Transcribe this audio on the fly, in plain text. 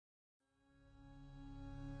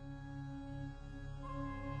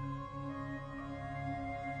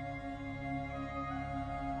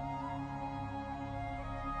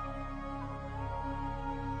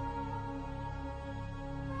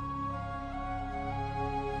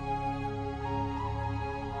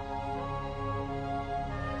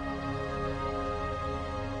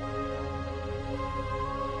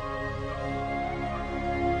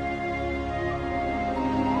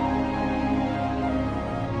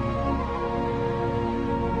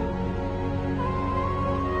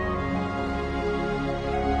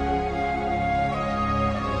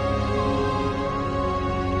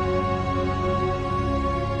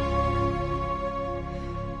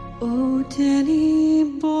Danny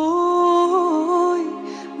boy,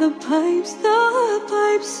 the pipes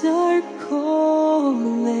are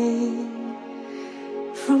calling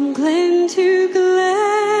from glen to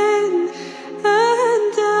glen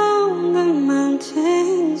and down the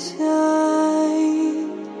mountainside.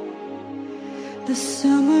 The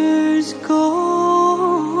summer's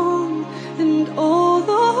gone and all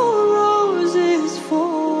the roses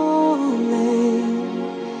falling.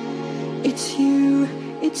 It's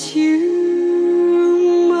you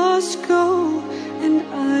must go and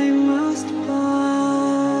I must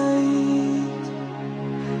bide.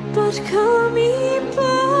 But call me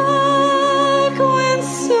back when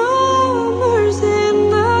summer's in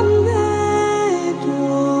the meadow,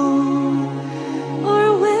 or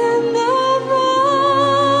when the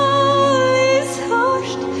valley's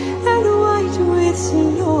hushed and white with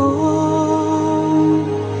snow.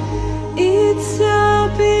 It's a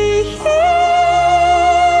big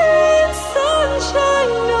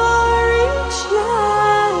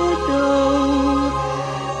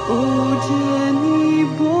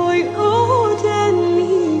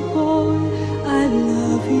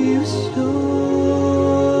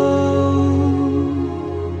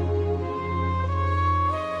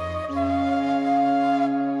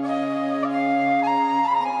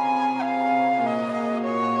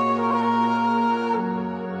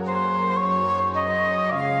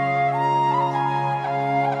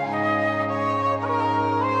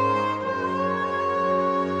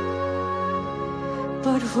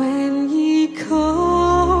But when ye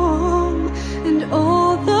come and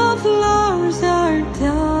all the flowers are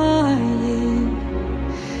dying,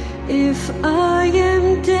 if I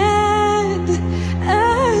am dead,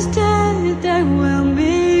 as dead I well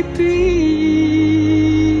may be,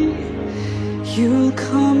 you'll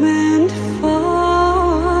come and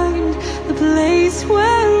find the place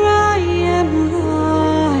where I am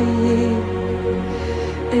lying,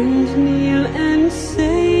 and kneel and say,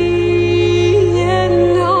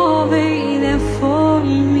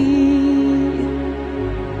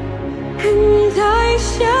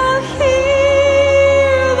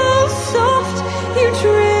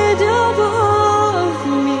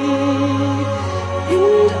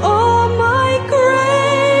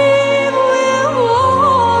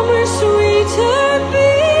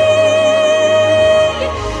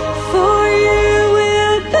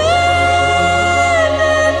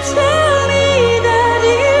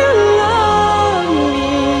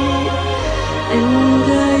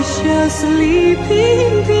 sleep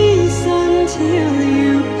in peace until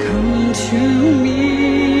you come to me.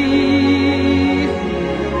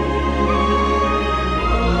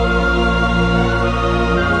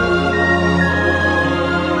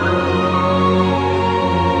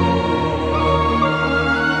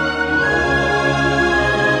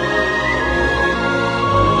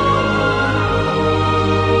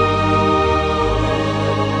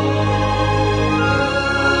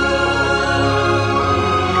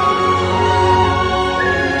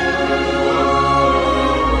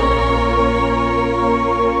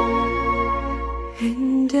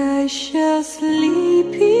 And I shall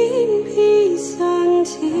sleep in peace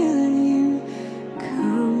until you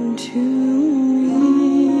come to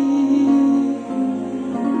me.